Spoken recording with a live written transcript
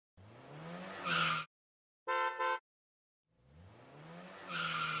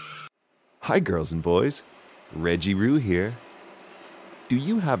Hi girls and boys, Reggie Roo here. Do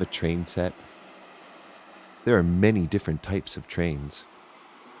you have a train set? There are many different types of trains,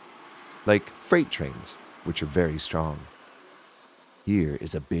 like freight trains, which are very strong. Here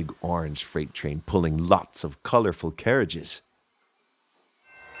is a big orange freight train pulling lots of colorful carriages.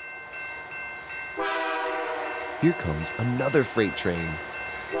 Here comes another freight train.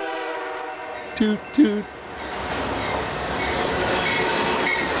 Toot toot.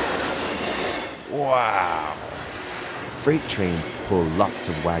 Wow! Freight trains pull lots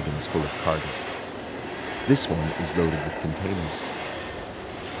of wagons full of cargo. This one is loaded with containers.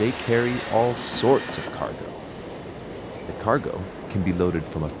 They carry all sorts of cargo. The cargo can be loaded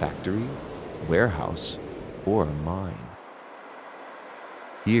from a factory, warehouse, or a mine.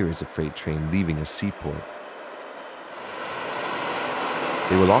 Here is a freight train leaving a seaport.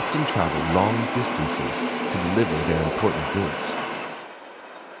 They will often travel long distances to deliver their important goods.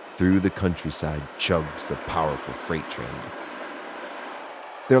 Through the countryside chugs the powerful freight train.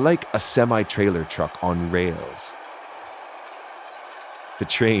 They're like a semi-trailer truck on rails. The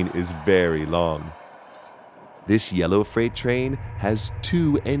train is very long. This yellow freight train has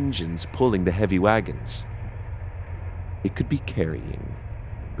 2 engines pulling the heavy wagons. It could be carrying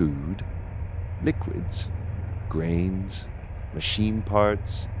food, liquids, grains, machine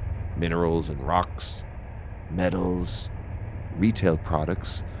parts, minerals and rocks, metals, retail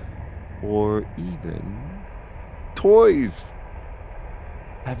products, or even toys.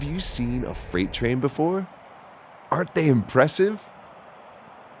 Have you seen a freight train before? Aren't they impressive?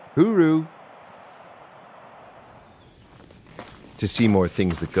 Hooroo! To see more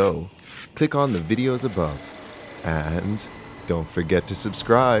things that go, click on the videos above. And don't forget to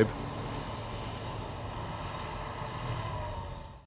subscribe.